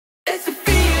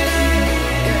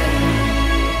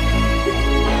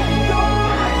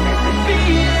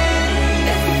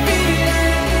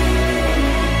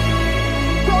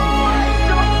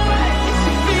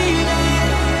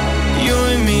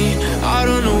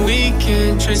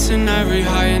chasing every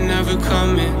high and never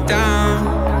coming down.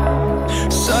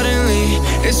 Suddenly,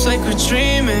 it's like we're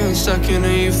dreaming, stuck in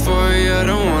a euphoria,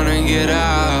 don't wanna get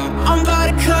out. I'm about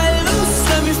to cut loose,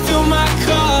 let me fill my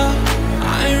cup.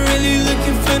 I ain't really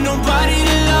looking for nobody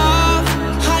to love.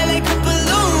 High like a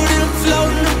balloon and I'm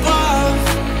floating above.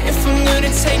 If I'm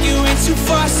gonna take you in too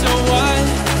far, so what?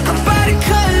 I'm about to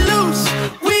cut